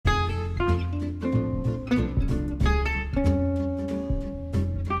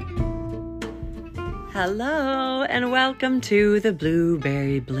Hello and welcome to the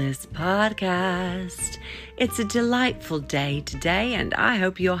BluBerry Bliss Podcast. It's a delightful day today and I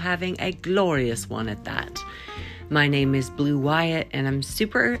hope you're having a glorious one at that. My name is Blue Wyatt and I'm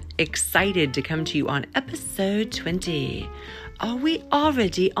super excited to come to you on episode 20. Are we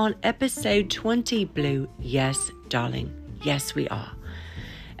already on episode 20, Blue? Yes, darling. Yes, we are.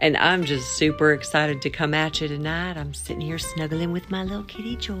 And I'm just super excited to come at you tonight. I'm sitting here snuggling with my little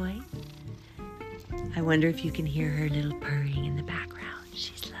kitty Joy. I wonder if you can hear her little purring in the background.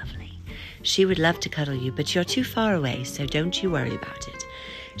 She's lovely. She would love to cuddle you, but you're too far away, so don't you worry about it.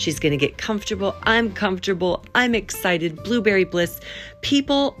 She's going to get comfortable. I'm comfortable. I'm excited. BluBerry Bliss,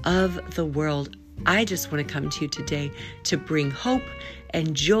 people of the world, I just want to come to you today to bring hope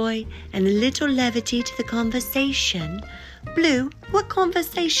and joy and a little levity to the conversation. Blue, what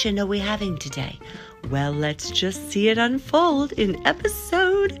conversation are we having today? Well, let's just see it unfold in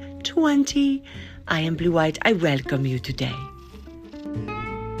episode 20. I am Blue White. I welcome you today.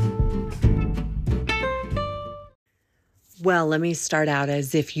 Well, let me start out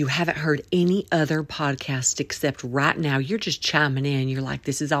as if you haven't heard any other podcast except right now. You're just chiming in. You're like,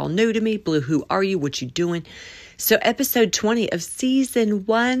 this is all new to me. Blue, who are you? What you doing? So episode 20 of season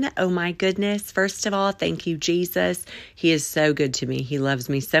 1. Oh my goodness. First of all, thank you, Jesus. He is so good to me. He loves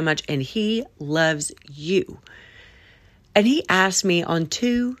me so much and he loves you. And he asked me on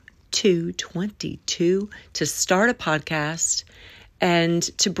 2/22 to start a podcast and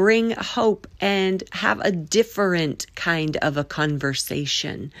to bring hope and have a different kind of a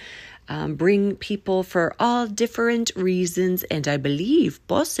conversation. Bring people for all different reasons. And I believe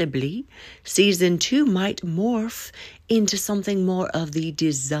possibly season 2 might morph into something more of the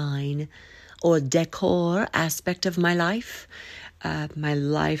design or decor aspect of my life. My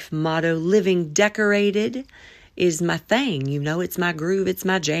life motto, living decorated, is my thing. You know, it's my groove, it's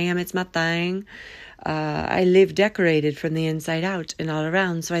my jam, it's my thing. I live decorated from the inside out and all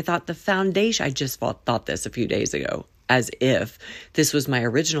around. So I thought the foundation, I just thought this a few days ago, as if this was my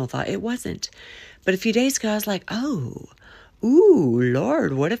original thought. It wasn't. But a few days ago, I was like,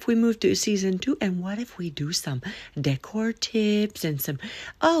 Lord, what if we move to season 2? And what if we do some decor tips and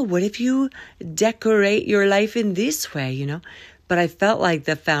what if you decorate your life in this way, you know? But I felt like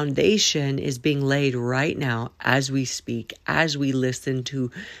the foundation is being laid right now as we speak, as we listen to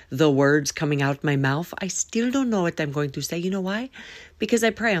the words coming out of my mouth. I still don't know what I'm going to say. You know why? Because I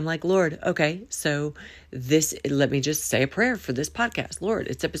pray. I'm like, Lord, okay, so let me just say a prayer for this podcast. Lord,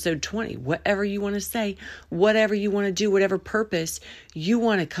 it's episode 20. Whatever you want to say, whatever you want to do, whatever purpose you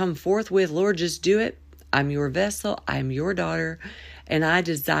want to come forth with, Lord, just do it. I'm your vessel. I'm your daughter. And I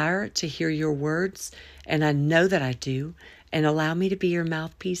desire to hear your words. And I know that I do. And allow me to be your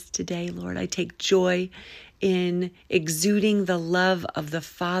mouthpiece today, Lord. I take joy in exuding the love of the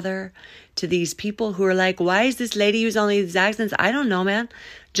Father to these people who are like, why is this lady using all these accents? I don't know, man.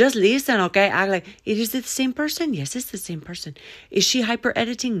 Just listen, okay? Act like, is it the same person? Yes, it's the same person. Is she hyper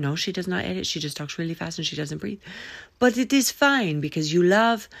editing? No, she does not edit. She just talks really fast and she doesn't breathe. But it is fine because you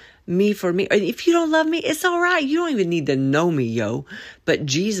love me for me. And if you don't love me, it's all right. You don't even need to know me, yo. But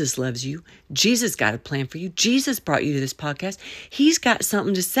Jesus loves you. Jesus got a plan for you. Jesus brought you to this podcast. He's got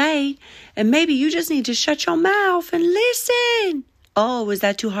something to say. And maybe you just need to shut your mouth and listen. Oh, was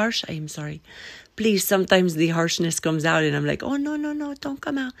that too harsh? I am sorry. Please, sometimes the harshness comes out and I'm like, oh, no, don't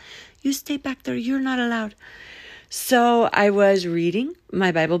come out. You stay back there. You're not allowed. So I was reading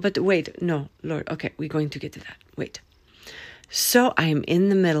my Bible, but wait, no, Lord. Okay, we're going to get to that. Wait. So I'm in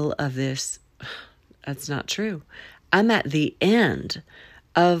the middle of this. That's not true. I'm at the end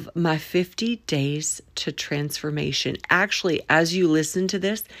of my 50 days to transformation. Actually, as you listen to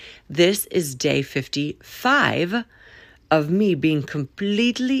this is day 55 of me being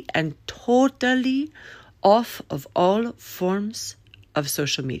completely and totally off of all forms of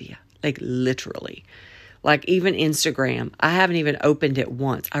social media. Like literally. Like even Instagram. I haven't even opened it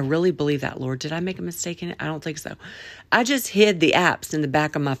once. I really believe that, Lord. Did I make a mistake in it? I don't think so. I just hid the apps in the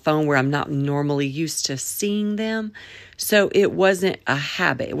back of my phone where I'm not normally used to seeing them. So it wasn't a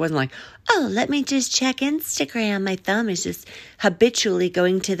habit. It wasn't like, oh, let me just check Instagram. My thumb is just habitually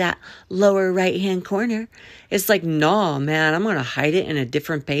going to that lower right-hand corner. It's like, no, man, I'm going to hide it in a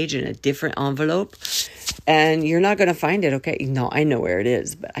different page, in a different envelope. And you're not going to find it, okay? No, I know where it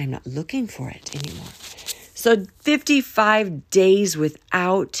is, but I'm not looking for it anymore. So 55 days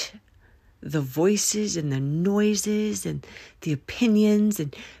without the voices and the noises and the opinions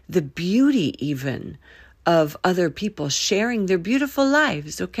and the beauty even of other people sharing their beautiful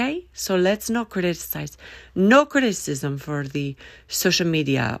lives, okay? So let's not criticize. No criticism for the social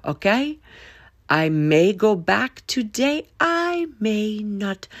media, okay? I may go back today. I may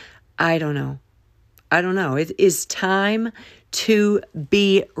not. I don't know. I don't know. It is time to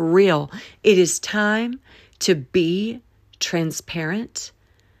be real. It is time to be transparent.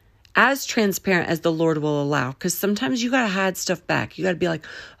 As transparent as the Lord will allow. Because sometimes you got to hide stuff back. You got to be like,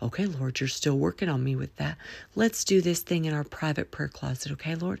 okay, Lord, you're still working on me with that. Let's do this thing in our private prayer closet,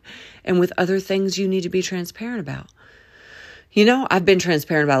 okay, Lord? And with other things you need to be transparent about. You know, I've been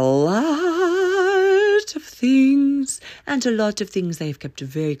transparent about a lot of things. And a lot of things I've kept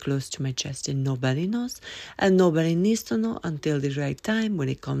very close to my chest. And nobody knows. And nobody needs to know until the right time when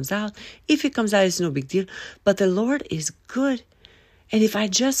it comes out. If it comes out, it's no big deal. But the Lord is good. And if I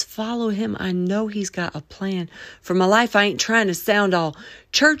just follow him, I know he's got a plan for my life. I ain't trying to sound all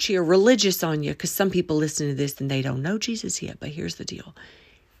churchy or religious on you, because some people listen to this and they don't know Jesus yet. But here's the deal.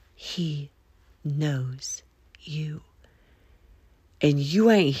 He knows you. And you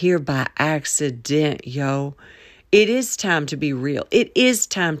ain't here by accident, yo. It is time to be real. It is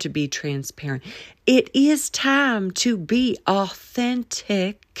time to be transparent. It is time to be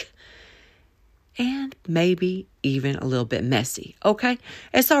authentic. And maybe even a little bit messy, okay?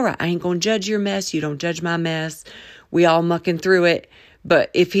 It's all right. I ain't going to judge your mess. You don't judge my mess. We all mucking through it.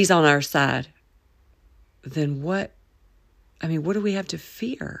 But if he's on our side, then what? I mean, what do we have to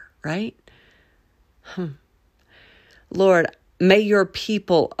fear, right? Lord, may your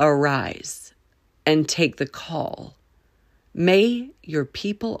people arise and take the call. May your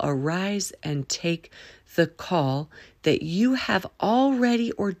people arise and take the call that you have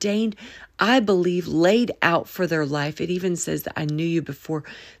already ordained, I believe, laid out for their life. It even says that I knew you before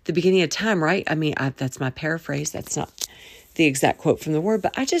the beginning of time, right? I mean, that's my paraphrase. That's not the exact quote from the word,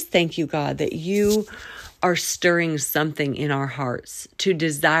 but I just thank you, God, that you are stirring something in our hearts to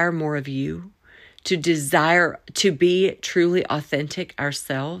desire more of you, to desire to be truly authentic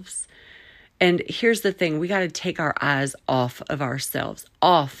ourselves. And here's the thing, we got to take our eyes off of ourselves,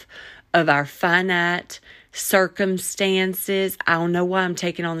 off of our finite circumstances. I don't know why I'm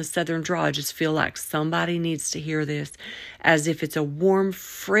taking on the Southern draw. I just feel like somebody needs to hear this as if it's a warm,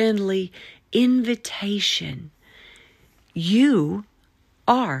 friendly invitation. You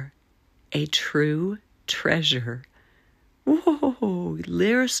are a true treasure. Whoa,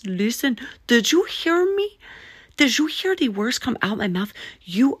 listen. Did you hear me? Did you hear the words come out my mouth?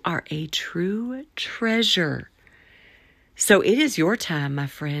 You are a true treasure. So it is your time, my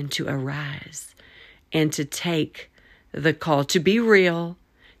friend, to arise and to take the call, to be real,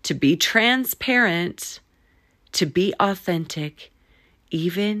 to be transparent, to be authentic,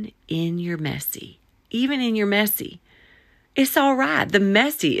 even in your messy. Even in your messy. It's all right. The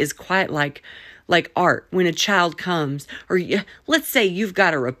messy is quite like art. When a child comes, or let's say you've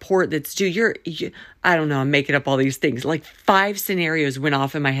got a report that's due, I don't know, I'm making up all these things. Like 5 scenarios went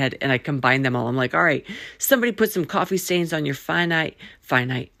off in my head and I combined them all. I'm like, all right, somebody put some coffee stains on your finite.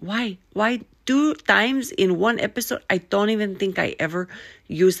 Why 2 times in one episode? I don't even think I ever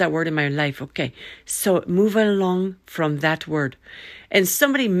used that word in my life. Okay, so moving along from that word. And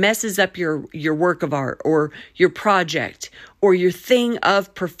somebody messes up your work of art or your project or your thing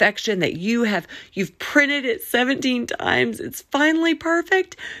of perfection that you've printed it 17 times. It's finally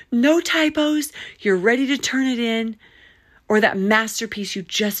perfect. No typos. You're ready to turn it in. Or that masterpiece you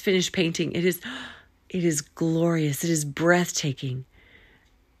just finished painting. It is glorious. It is breathtaking.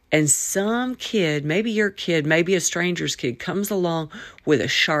 And some kid, maybe your kid, maybe a stranger's kid, comes along with a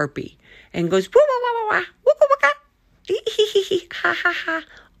Sharpie and goes, wah, wah, wah, wah, wah, wah, wah, wah. Ha ha ha.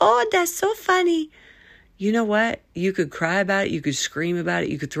 Oh, that's so funny. You know what? You could cry about it. You could scream about it.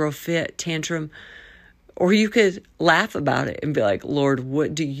 You could throw a fit, tantrum, or you could laugh about it and be like, Lord,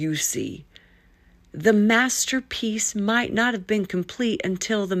 what do you see? The masterpiece might not have been complete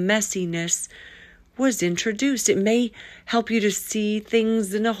until the messiness was introduced. It may help you to see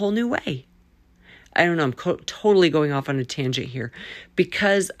things in a whole new way. I don't know. I'm totally going off on a tangent here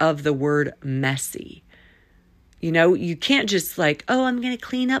because of the word messy. You know, you can't just like, oh, I'm going to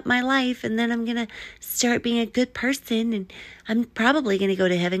clean up my life and then I'm going to start being a good person and I'm probably going to go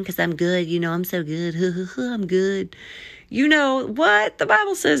to heaven because I'm good. You know, I'm so good. I'm good. You know what? The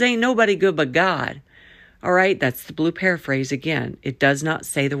Bible says ain't nobody good but God. All right, that's the blue paraphrase again. It does not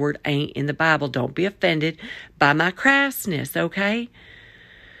say the word ain't in the Bible. Don't be offended by my crassness, okay?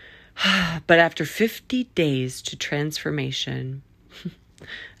 But after 50 days to transformation,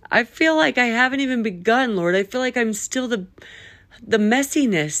 I feel like I haven't even begun, Lord. I feel like I'm still the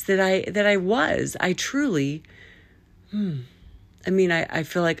messiness that I was. I truly, I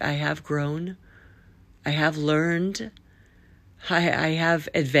feel like I have grown. I have learned. I have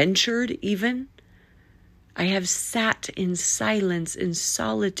adventured even. I have sat in silence and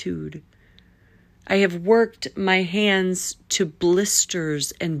solitude. I have worked my hands to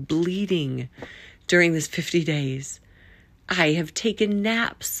blisters and bleeding during this 50 days. I have taken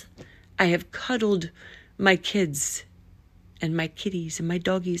naps. I have cuddled my kids and my kitties and my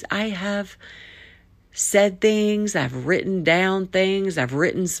doggies. I have said things. I've written down things. I've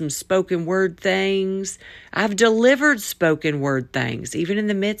written some spoken word things. I've delivered spoken word things, even in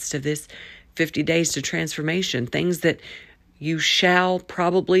the midst of this 50 days to transformation, things that you shall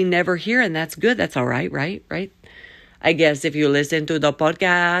probably never hear. And that's good. That's all right, right? I guess if you listen to the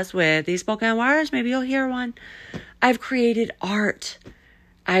podcast with these spoken words, maybe you'll hear one. I've created art.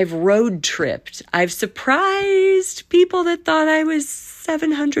 I've road tripped. I've surprised people that thought I was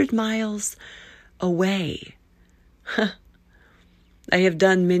 700 miles away. I have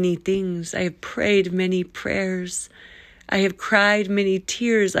done many things. I have prayed many prayers. I have cried many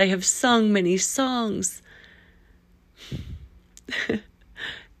tears. I have sung many songs.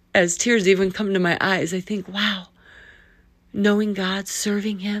 As tears even come to my eyes, I think, wow, knowing God,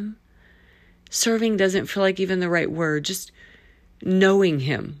 serving Him. Serving doesn't feel like even the right word. Just knowing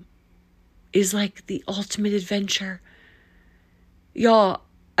Him is like the ultimate adventure. Y'all,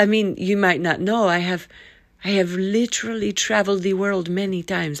 I mean, you might not know, I have literally traveled the world many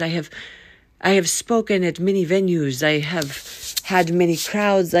times. I have spoken at many venues. I have had many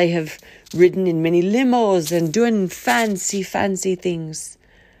crowds. I have ridden in many limos and doing fancy things.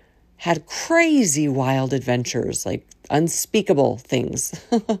 Had crazy wild adventures, like unspeakable things.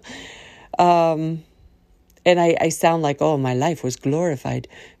 And I sound like, oh, my life was glorified.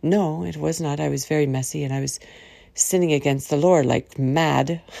 No, it was not. I was very messy and I was sinning against the Lord like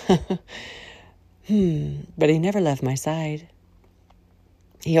mad. But He never left my side.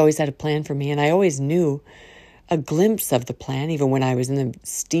 He always had a plan for me, and I always knew a glimpse of the plan, even when I was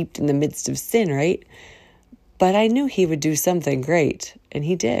steeped in the midst of sin, right? But I knew He would do something great, and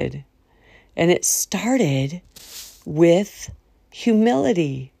He did. And it started with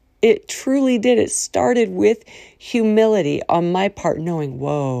humility. It truly did. It started with humility on my part, knowing,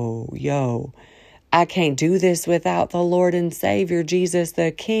 whoa, I can't do this without the Lord and Savior, Jesus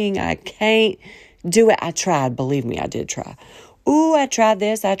the King. I can't do it. I tried. Believe me, I did try. Ooh, I tried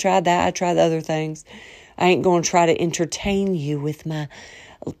this. I tried that. I tried the other things. I ain't going to try to entertain you with my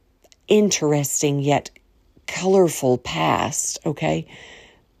interesting yet colorful past, okay?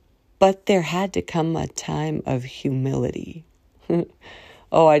 But there had to come a time of humility.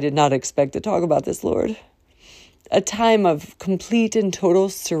 Oh, I did not expect to talk about this, Lord. A time of complete and total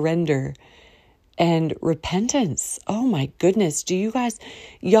surrender and repentance. Oh my goodness. Do you guys,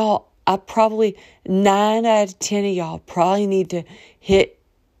 y'all, I probably 9 out of 10 of y'all probably need to hit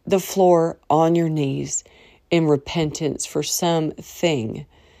the floor on your knees in repentance for something.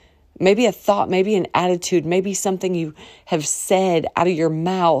 Maybe a thought, maybe an attitude, maybe something you have said out of your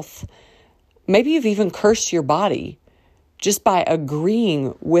mouth. Maybe you've even cursed your body just by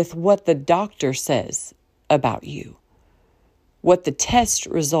agreeing with what the doctor says about you, what the test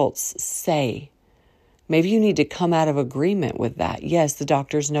results say. Maybe you need to come out of agreement with that. Yes, the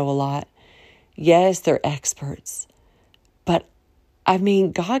doctors know a lot. Yes, they're experts. But, I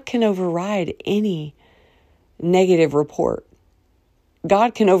mean, God can override any negative report.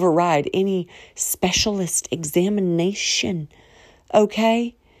 God can override any specialist examination,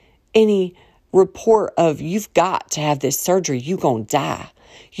 okay? Any report of, you've got to have this surgery, you gonna die.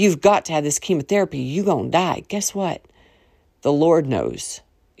 You've got to have this chemotherapy, you gonna die. Guess what? The Lord knows.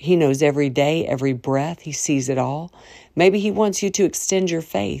 He knows every day, every breath. He sees it all. Maybe He wants you to extend your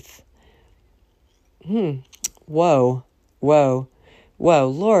faith. Whoa.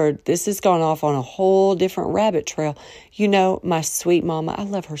 Lord, this has gone off on a whole different rabbit trail. You know, my sweet mama, I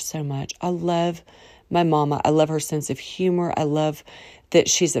love her so much. I love my mama. I love her sense of humor. I love that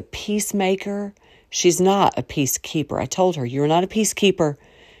she's a peacemaker. She's not a peacekeeper. I told her, you're not a peacekeeper.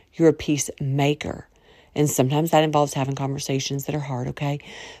 You're a peacemaker. And sometimes that involves having conversations that are hard, okay?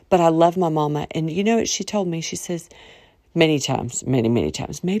 But I love my mama. And you know what she told me? She says many times,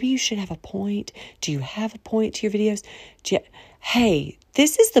 maybe you should have a point. Do you have a point to your videos? Hey,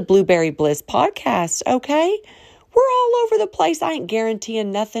 this is the BluBerry Bliss Podcast, okay? We're all over the place. I ain't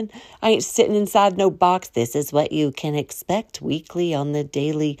guaranteeing nothing. I ain't sitting inside no box. This is what you can expect weekly on the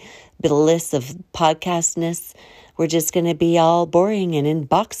daily bliss of podcastness. We're just going to be all boring and in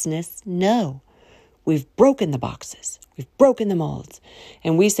boxness. No. We've broken the boxes. We've broken the molds.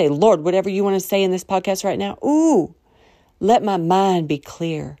 And we say, Lord, whatever you want to say in this podcast right now, let my mind be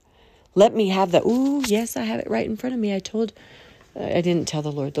clear. Let me have yes, I have it right in front of me. I didn't tell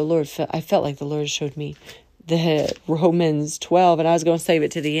the Lord. I felt like the Lord showed me the Romans 12, and I was going to save it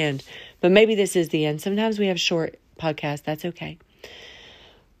to the end. But maybe this is the end. Sometimes we have short podcasts. That's okay.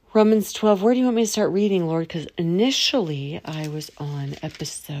 Romans 12, where do you want me to start reading, Lord? Because initially I was on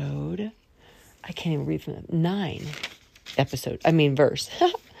episode I can't even read from the 9 verse.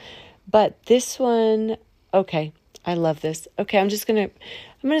 But this one, okay, I love this. Okay, I'm going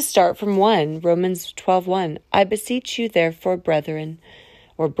to start from 1, Romans 12:1. I beseech you, therefore, brethren,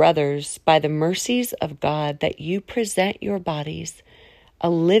 or brothers, by the mercies of God, that you present your bodies a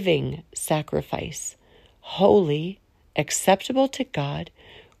living sacrifice, holy, acceptable to God,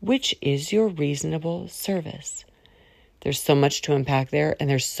 which is your reasonable service. There's so much to unpack there, and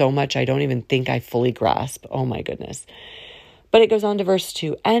there's so much I don't even think I fully grasp. Oh my goodness. But it goes on to verse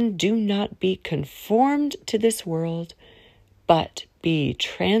 2, and do not be conformed to this world, but be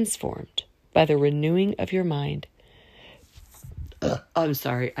transformed by the renewing of your mind. I'm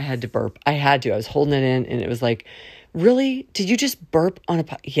sorry, I had to burp. I was holding it in, and it was like, really? Did you just burp on a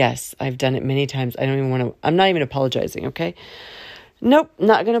Yes, I've done it many times. I'm not even apologizing, okay? Nope,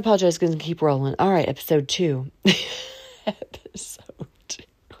 not going to apologize. Going to keep rolling. All right, episode 2.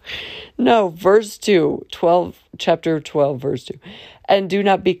 Verse 2, chapter 12, verse 2. And do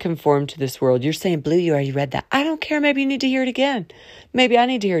not be conformed to this world. You're saying, Blue, you already read that. I don't care. Maybe you need to hear it again. Maybe I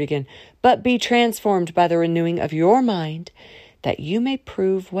need to hear it again. But be transformed by the renewing of your mind, that you may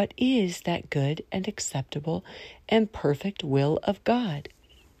prove what is that good and acceptable and perfect will of God.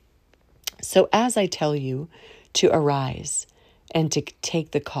 So as I tell you to arise and to take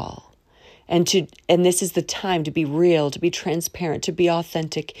the call, and this is the time to be real, to be transparent, to be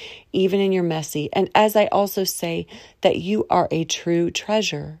authentic, even in your messy. And as I also say that you are a true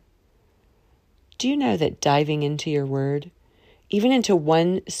treasure. Do you know that diving into your word, even into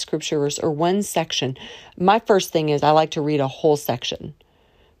one scripture verse or one section, my first thing is I like to read a whole section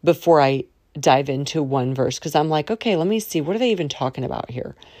before I dive into one verse, because I'm like, okay, let me see, what are they even talking about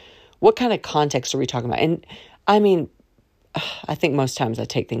here? What kind of context are we talking about? And I mean, I think most times I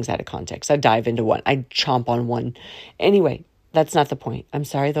take things out of context. I dive into one. I chomp on one. Anyway, that's not the point. I'm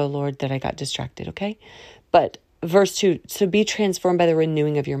sorry, though, Lord, that I got distracted, okay? But verse 2, so be transformed by the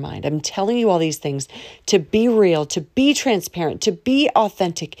renewing of your mind. I'm telling you all these things to be real, to be transparent, to be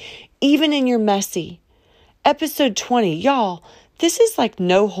authentic, even in your messy. Episode 20, y'all, this is like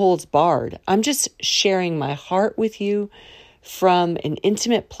no holds barred. I'm just sharing my heart with you from an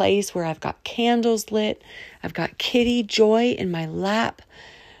intimate place where I've got candles lit. I've got kitty joy in my lap.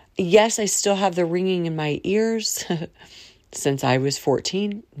 Yes, I still have the ringing in my ears since I was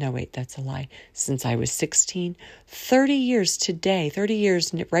 14. No, wait, that's a lie. Since I was 16. 30 years today, 30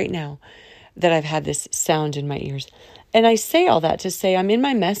 years right now that I've had this sound in my ears. And I say all that to say I'm in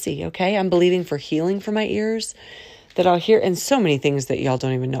my messy, okay? I'm believing for healing for my ears, that I'll hear, and so many things that y'all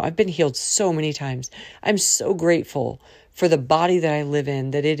don't even know. I've been healed so many times. I'm so grateful for the body that I live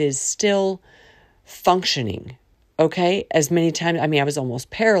in, that it is still functioning, okay? As many times, I was almost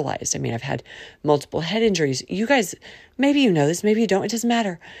paralyzed. I've had multiple head injuries. You guys, maybe you know this, maybe you don't. It doesn't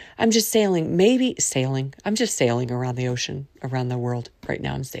matter. I'm just sailing. I'm just sailing around the ocean, around the world. Right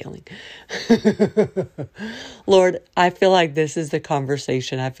now I'm sailing. Lord, I feel like this is the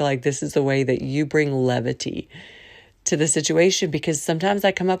conversation. I feel like this is the way that you bring levity to the situation, because sometimes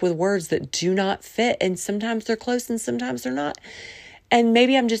I come up with words that do not fit, and sometimes they're close and sometimes they're not. And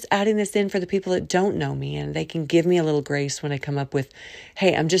maybe I'm just adding this in for the people that don't know me, and they can give me a little grace when I come up with,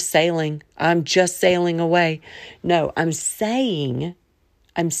 hey, I'm just sailing away. No, I'm saying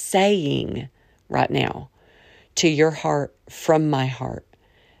right now to your heart, from my heart,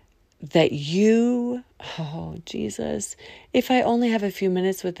 that you, oh Jesus, if I only have a few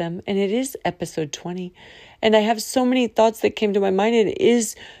minutes with them, and it is episode 20, and I have so many thoughts that came to my mind, and it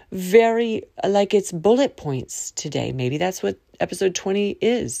is very, like, it's bullet points today. Maybe that's what episode 20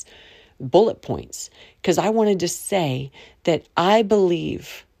 is, bullet points, because I wanted to say that I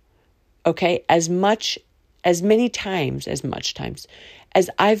believe, okay, as many times as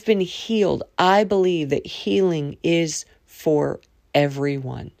I've been healed, I believe that healing is for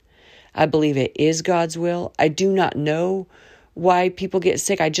everyone. I believe it is God's will. I do not know why people get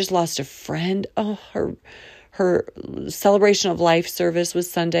sick. I just lost a friend. Oh, her celebration of life service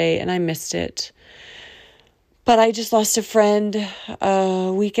was Sunday, and I missed it. But I just lost a friend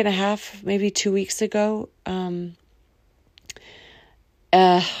a week and a half, maybe 2 weeks ago.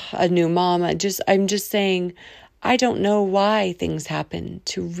 A new mom. I'm just saying, I don't know why things happen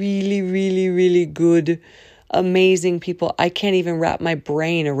to really, really, really good, amazing people. I can't even wrap my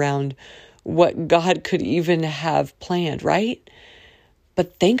brain around what God could even have planned, right?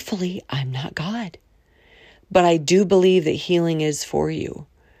 But thankfully, I'm not God. But I do believe that healing is for you.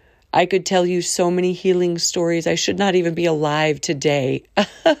 I could tell you so many healing stories. I should not even be alive today.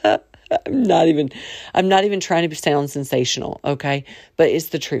 I'm not even trying to sound sensational, okay? But it's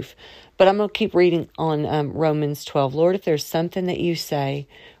the truth. But I'm going to keep reading on Romans 12. Lord, if there's something that you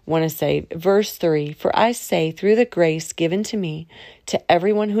want to say, verse 3, for I say through the grace given to me, to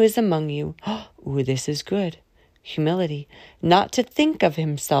everyone who is among you, ooh, this is good. Humility, not to think of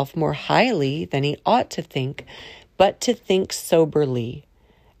himself more highly than he ought to think, but to think soberly,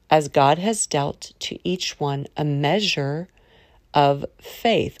 as God has dealt to each one a measure of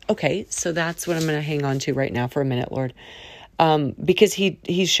faith. Okay, so that's what I'm going to hang on to right now for a minute, Lord. Because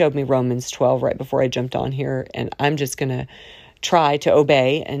he showed me Romans 12 right before I jumped on here, and I'm just going to try to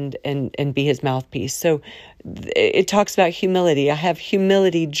obey and be his mouthpiece. So it talks about humility. I have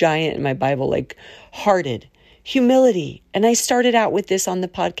humility giant in my Bible, like hearted humility. And I started out with this on the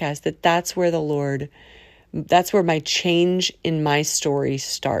podcast, that's where my change in my story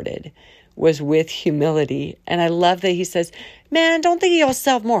started, was with humility. And I love that he says, man, don't think of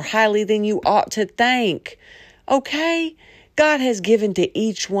yourself more highly than you ought to think. Okay? God has given to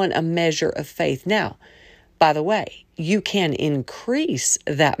each one a measure of faith. Now, by the way, you can increase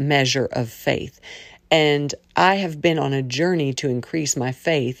that measure of faith. And I have been on a journey to increase my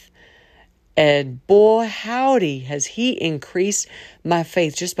faith. And boy, howdy, has he increased my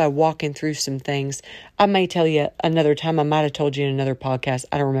faith just by walking through some things. I may tell you another time. I might have told you in another podcast.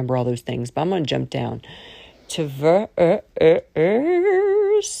 I don't remember all those things, but I'm going to jump down to verse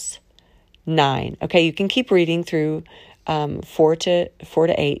 9. Okay, you can keep reading through 4 to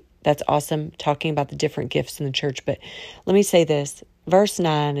 8. That's awesome, talking about the different gifts in the church. But let me say this. Verse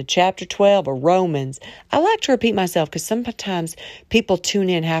 9 of chapter 12 of Romans. I like to repeat myself because sometimes people tune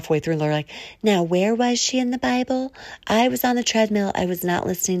in halfway through and they're like, now, where was she in the Bible? I was on the treadmill. I was not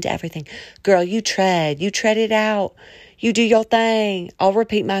listening to everything. Girl, you tread it out. You do your thing. I'll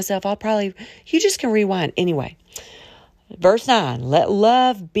repeat myself. You just can rewind. Anyway, verse 9, let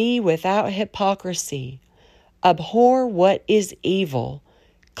love be without hypocrisy. Abhor what is evil.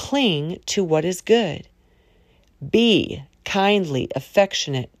 Cling to what is good. Be kindly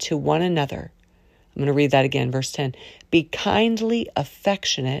affectionate to one another. I'm going to read that again, verse 10. Be kindly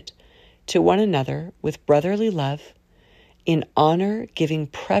affectionate to one another with brotherly love, in honor, giving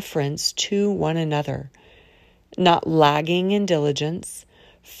preference to one another, not lagging in diligence,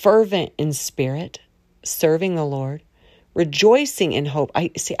 fervent in spirit, serving the Lord, rejoicing in hope. I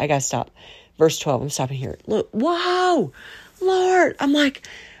got to stop. Verse 12, I'm stopping here. Look, whoa, Lord. I'm like,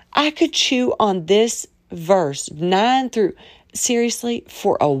 I could chew on this verse 9 through, seriously,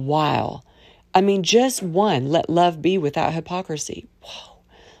 for a while. I mean, just one, let love be without hypocrisy. Whoa,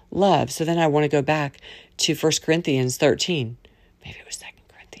 love. So then I want to go back to 1 Corinthians 13. Maybe it was 2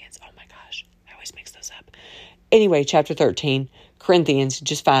 Corinthians. Oh my gosh, I always mix those up. Anyway, chapter 13, Corinthians,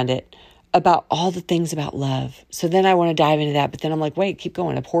 just find it, about all the things about love. So then I want to dive into that, but then I'm like, wait, keep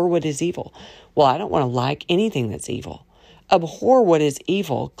going. Abhor what is evil. Well, I don't want to like anything that's evil. Abhor what is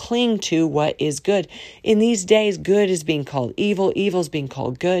evil. Cling to what is good. In these days, good is being called evil. Evil is being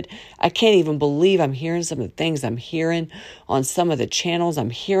called good. I can't even believe I'm hearing some of the things I'm hearing on some of the channels.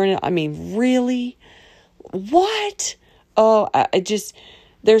 I'm hearing it. I mean, really? What? Oh,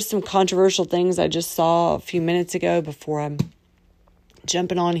 there's some controversial things I just saw a few minutes ago before I'm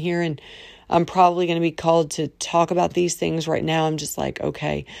jumping on here, and I'm probably going to be called to talk about these things right now. I'm just like,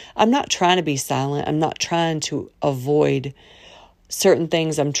 okay, I'm not trying to be silent. I'm not trying to avoid certain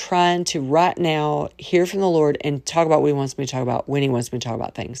things. I'm trying to right now hear from the Lord and talk about what he wants me to talk about when he wants me to talk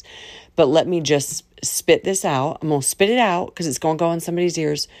about things. But let me just spit this out. I'm going to spit it out because it's going to go in somebody's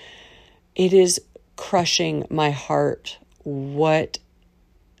ears. It is crushing my heart what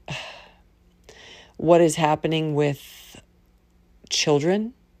is happening with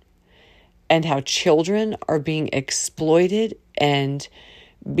children, and how children are being exploited and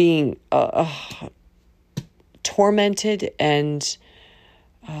being tormented and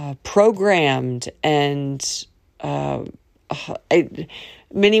programmed, and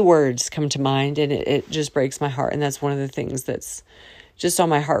many words come to mind, and it just breaks my heart. And that's one of the things that's just on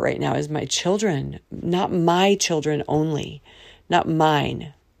my heart right now is my children, not my children only, not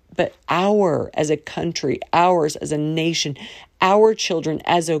mine, but as a country, ours as a nation, our children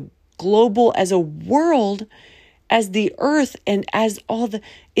as a global, as a world, as the earth, and as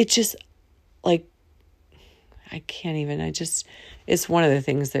it's just like, I can't even, it's one of the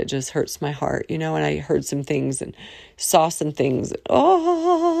things that just hurts my heart, and I heard some things and saw some things.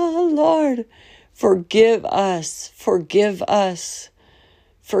 Oh, Lord, forgive us,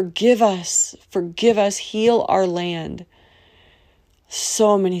 heal our land.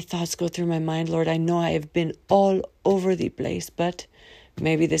 So many thoughts go through my mind, Lord. I know I have been all over the place, but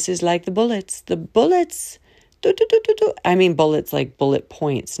maybe this is like the bullets. I mean bullets like bullet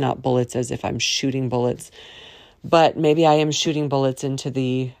points, not bullets as if I'm shooting bullets. But maybe I am shooting bullets into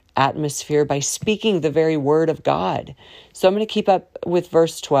the atmosphere by speaking the very word of God. So I'm going to keep up with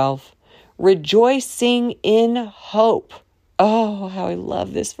verse 12. Rejoicing in hope. Oh, how I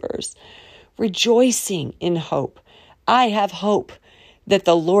love this verse. Rejoicing in hope. I have hope that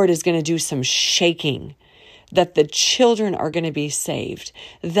the Lord is going to do some shaking, that the children are going to be saved,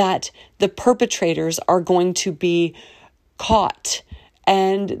 that the perpetrators are going to be caught,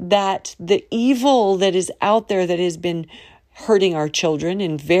 and that the evil that is out there that has been hurting our children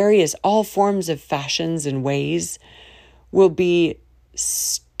in all forms of fashions and ways will be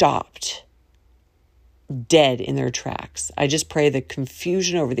stopped dead in their tracks. I just pray the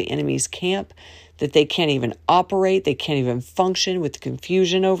confusion over the enemy's camp, that they can't even operate, they can't even function with the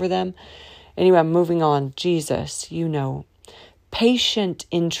confusion over them. Anyway, I'm moving on. Jesus, patient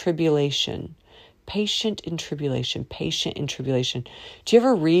in tribulation. Patient in tribulation, patient in tribulation. Do you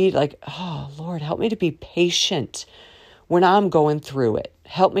ever read oh, Lord, help me to be patient when I'm going through it.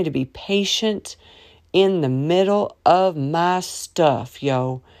 Help me to be patient in the middle of my stuff,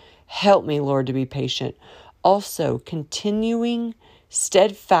 yo. Help me, Lord, to be patient. Also, continuing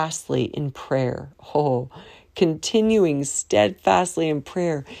steadfastly in prayer. Oh, continuing steadfastly in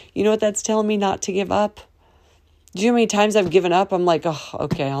prayer. You know what that's telling me? Not to give up. Do you know how many times I've given up? I'm like, oh,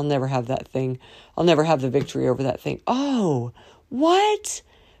 okay, I'll never have that thing. I'll never have the victory over that thing. Oh, what?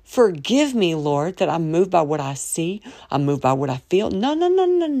 Forgive me, Lord, that I'm moved by what I see. I'm moved by what I feel. No.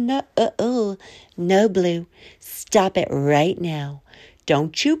 No, Blue. Stop it right now.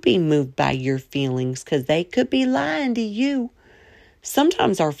 Don't you be moved by your feelings, because they could be lying to you.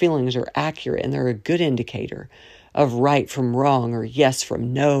 Sometimes our feelings are accurate and they're a good indicator of right from wrong or yes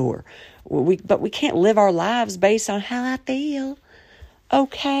from no. But we can't live our lives based on how I feel.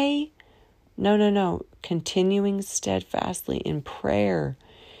 Okay? No. Continuing steadfastly in prayer,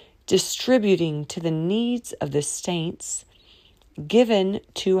 distributing to the needs of the saints, given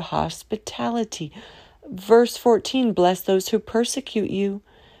to hospitality. Verse 14, bless those who persecute you.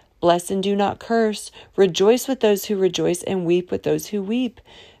 Bless and do not curse. Rejoice with those who rejoice and weep with those who weep.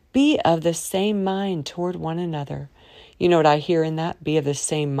 Be of the same mind toward one another. You know what I hear in that? Be of the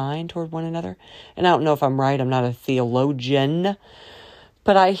same mind toward one another. And I don't know if I'm right. I'm not a theologian.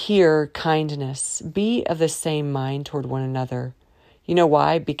 But I hear kindness. Be of the same mind toward one another. You know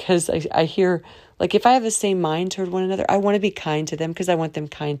why? Because I hear, if I have the same mind toward one another, I want to be kind to them because I want them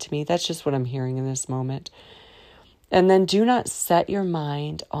kind to me. That's just what I'm hearing in this moment. And then do not set your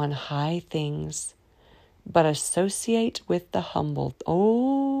mind on high things, but associate with the humble.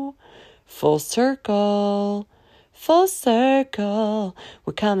 Oh, full circle. Full circle.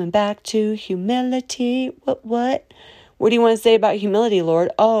 We're coming back to humility. What? What do you want to say about humility,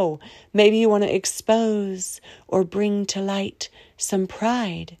 Lord? Oh, maybe you want to expose or bring to light some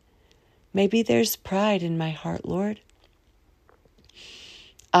pride. Maybe there's pride in my heart, Lord.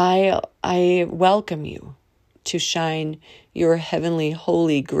 I welcome you to shine your heavenly,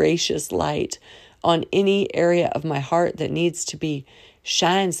 holy, gracious light on any area of my heart that needs to be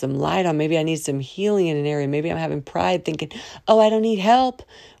shine some light on. Maybe I need some healing in an area. Maybe I'm having pride thinking, oh, I don't need help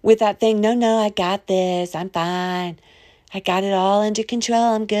with that thing. No, I got this. I'm fine. I got it all under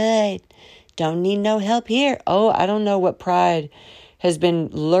control. I'm good. Don't need no help here. Oh, I don't know what pride has been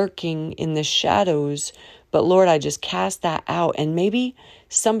lurking in the shadows, but Lord, I just cast that out. And maybe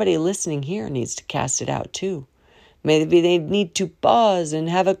somebody listening here needs to cast it out too. Maybe they need to pause and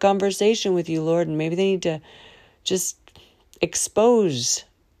have a conversation with you, Lord, and maybe they need to just expose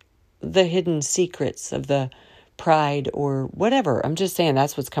the hidden secrets of the pride or whatever. I'm just saying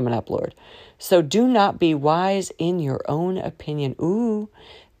that's what's coming up, Lord. So do not be wise in your own opinion. Ooh.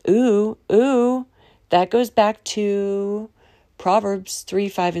 That goes back to Proverbs 3,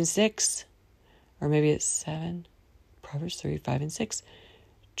 5, and 6. Or maybe it's 7. Proverbs 3, 5, and 6.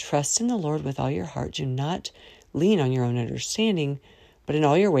 Trust in the Lord with all your heart. Do not lean on your own understanding, but in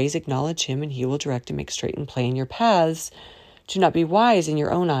all your ways acknowledge him, and he will direct and make straight and plain your paths. Do not be wise in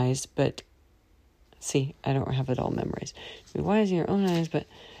your own eyes, but see, I don't have it all memorized. Be wise in your own eyes, but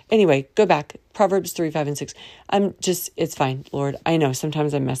anyway, go back. Proverbs 3, 5, and 6. It's fine, Lord. I know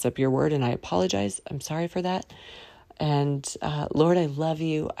sometimes I mess up your word and I apologize. I'm sorry for that. And Lord, I love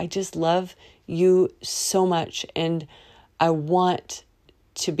you. I just love you so much. And I want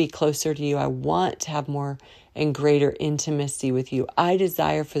to be closer to you. I want to have more and greater intimacy with you. I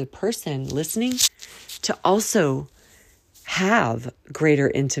desire for the person listening to also have greater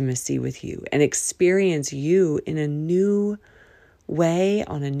intimacy with you and experience you in a new way,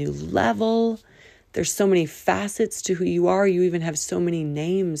 on a new level. There's so many facets to who you are. You even have so many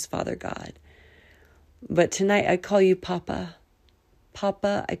names, Father God. But tonight I call you Papa.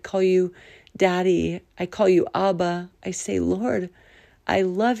 Papa, I call you Daddy. I call you Abba. I say, Lord, I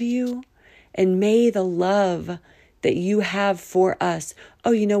love you. And may the love that you have for us.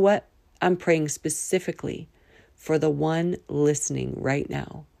 Oh, you know what? I'm praying specifically for the one listening right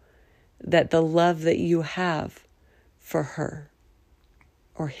now. That the love that you have for her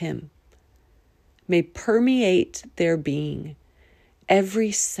or him may permeate their being,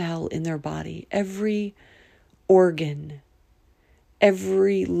 every cell in their body, every organ,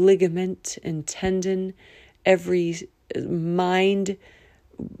 every ligament and tendon, every mind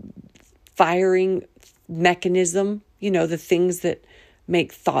firing mechanism, the things that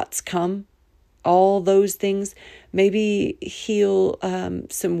make thoughts come, all those things, maybe heal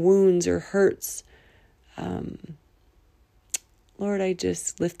some wounds or hurts. Lord, I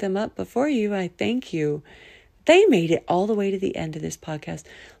just lift them up before you. I thank you. They made it all the way to the end of this podcast.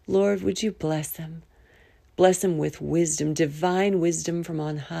 Lord, would you bless them? Bless them with wisdom, divine wisdom from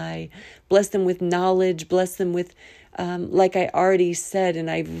on high. Bless them with knowledge. Bless them with, like I already said, and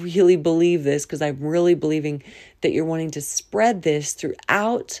I really believe this because I'm really believing that you're wanting to spread this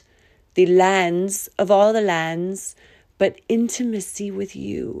throughout the lands of all the lands, but intimacy with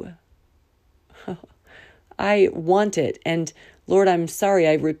you. I want it. And Lord, I'm sorry.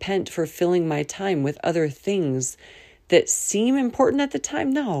 I repent for filling my time with other things that seem important at the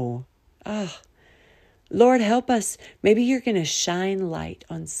time. No. Lord, help us. Maybe you're going to shine light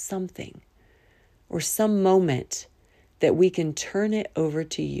on something or some moment that we can turn it over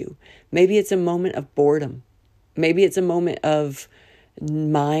to you. Maybe it's a moment of boredom. Maybe it's a moment of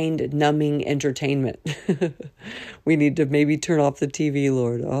mind-numbing entertainment. We need to maybe turn off the TV,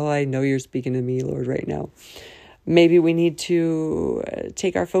 Lord. Oh, I know you're speaking to me, Lord, right now. Maybe we need to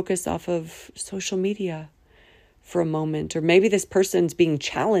take our focus off of social media for a moment. Or maybe this person's being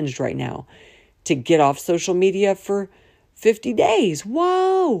challenged right now to get off social media for 50 days.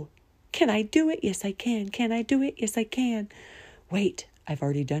 Whoa! Can I do it? Yes, I can. Can I do it? Yes, I can. Wait, I've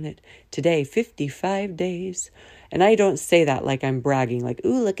already done it. Today, 55 days. And I don't say that like I'm bragging, like,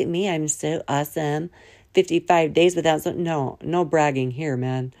 ooh, look at me, I'm so awesome. 55 days without something. No bragging here,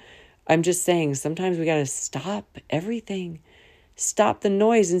 man. I'm just saying sometimes we got to stop everything. Stop the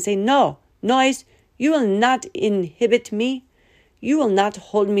noise and say, no, noise, you will not inhibit me. You will not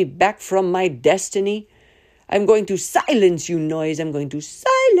hold me back from my destiny. I'm going to silence you, noise. I'm going to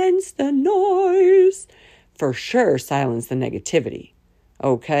silence the noise. For sure, silence the negativity.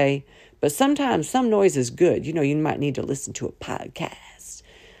 Okay? But sometimes some noise is good. You might need to listen to a podcast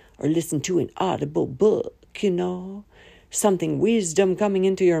or listen to an audible book, something wisdom coming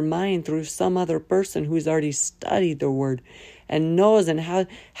into your mind through some other person who's already studied the word and knows and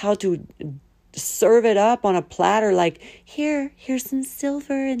how to serve it up on a platter, like here's some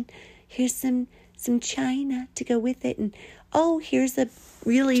silver and here's some china to go with it, and here's a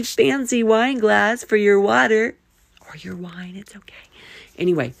really fancy wine glass for your water or your wine. It's okay.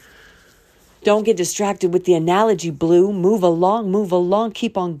 Anyway, don't get distracted with the analogy, Blue. Move along,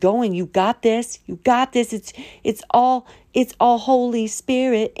 keep on going. You got this. It's all Holy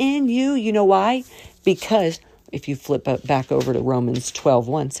Spirit in you. You know why? Because if you flip back over to Romans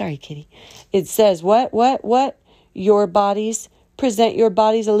 12:1, sorry, kitty, it says what? Present your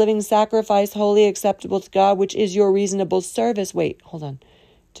bodies a living sacrifice, holy, acceptable to God, which is your reasonable service. Wait, hold on.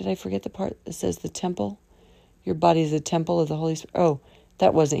 Did I forget the part that says the temple? Your body is the temple of the Holy Spirit. Oh,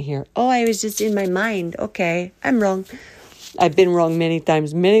 that wasn't here. Oh, I was just in my mind. Okay, I'm wrong. I've been wrong many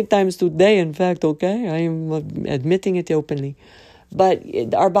times today, in fact, okay? I am admitting it openly. But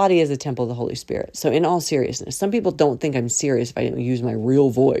our body is a temple of the Holy Spirit. So in all seriousness, some people don't think I'm serious if I don't use my real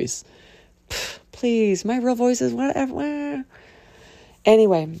voice. Please, my real voice is whatever.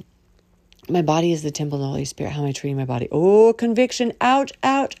 Anyway, my body is the temple of the Holy Spirit. How am I treating my body? Oh, conviction. Ouch.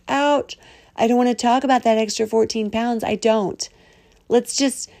 I don't want to talk about that extra 14 pounds. I don't. Let's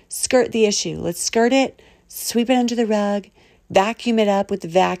just skirt the issue. Let's skirt it, sweep it under the rug, vacuum it up with the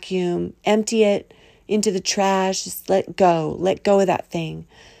vacuum, empty it into the trash. Just let go of that thing.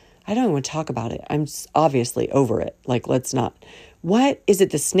 I don't even want to talk about it. I'm obviously over it. Like, let's not. What is it?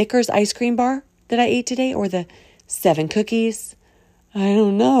 The Snickers ice cream bar that I ate today, or the 7 cookies? I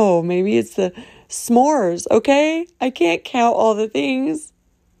don't know. Maybe it's the s'mores. Okay. I can't count all the things.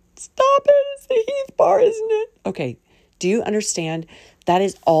 Stop it. It's the Heath bar, isn't it? Okay. Do you understand? That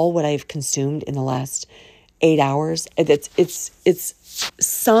is all what I've consumed in the last 8 hours. It's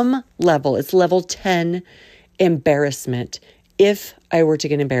some level. It's level 10 embarrassment if I were to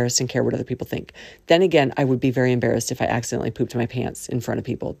get embarrassed and care what other people think. Then again, I would be very embarrassed if I accidentally pooped my pants in front of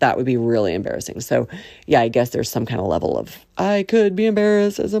people. That would be really embarrassing. So yeah, I guess there's some kind of level of, I could be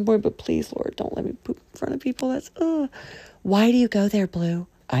embarrassed at some point, but please, Lord, don't let me poop in front of people. That's, Why do you go there, Blue?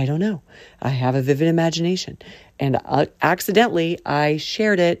 I don't know. I have a vivid imagination. And accidentally, I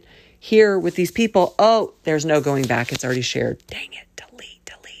shared it here with these people. Oh, there's no going back. It's already shared. Dang it. Delete.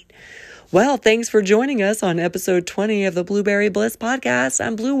 Well, thanks for joining us on episode 20 of the BluBerry Bliss Podcast.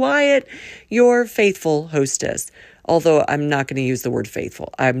 I'm Blue Wyatt, your faithful hostess. Although I'm not going to use the word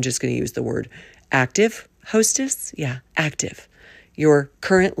faithful. I'm just going to use the word active hostess. Yeah, active. Your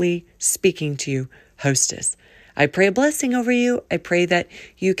currently speaking to you hostess. I pray a blessing over you. I pray that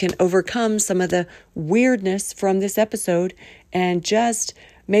you can overcome some of the weirdness from this episode and just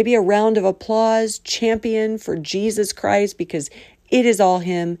maybe a round of applause, champion for Jesus Christ, because it is all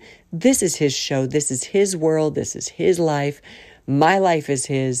him. This is his show. This is his world. This is his life. My life is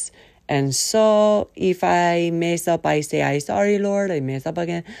his. And so if I mess up, I say, I'm sorry, Lord, I mess up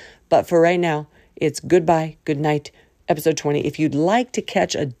again. But for right now, it's goodbye, good night, episode 20. If you'd like to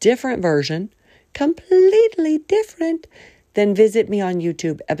catch a different version, completely different, then visit me on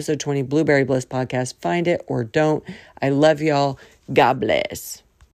YouTube, episode 20, BluBerry Bliss Podcast. Find it or don't. I love y'all. God bless.